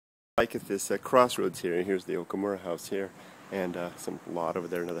Like at this crossroads here. Here's the Okamura house here, and some lot over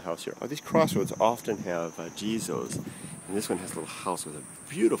there, another house here. These crossroads often have Jizos, and this one has a little house with a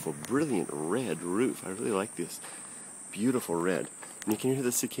beautiful, brilliant red roof. I really like this beautiful red. And you can hear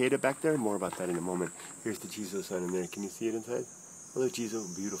the cicada back there. More about that in a moment. Here's the Jizo sign in there. Can you see it inside? Oh, look, Jizo,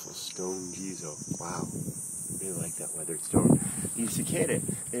 beautiful stone Jizo. Wow, really like that weathered stone. These cicada,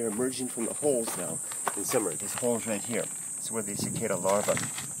 they are emerging from the holes now in summer. These holes right here. It's where the cicada larvae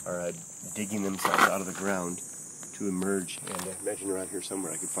are digging themselves out of the ground to emerge. And I imagine around here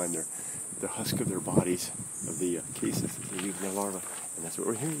somewhere I could find the husk of their bodies, of the cases that they leave in their larvae. And that's what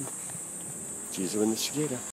we're hearing. Jizo and the cicada.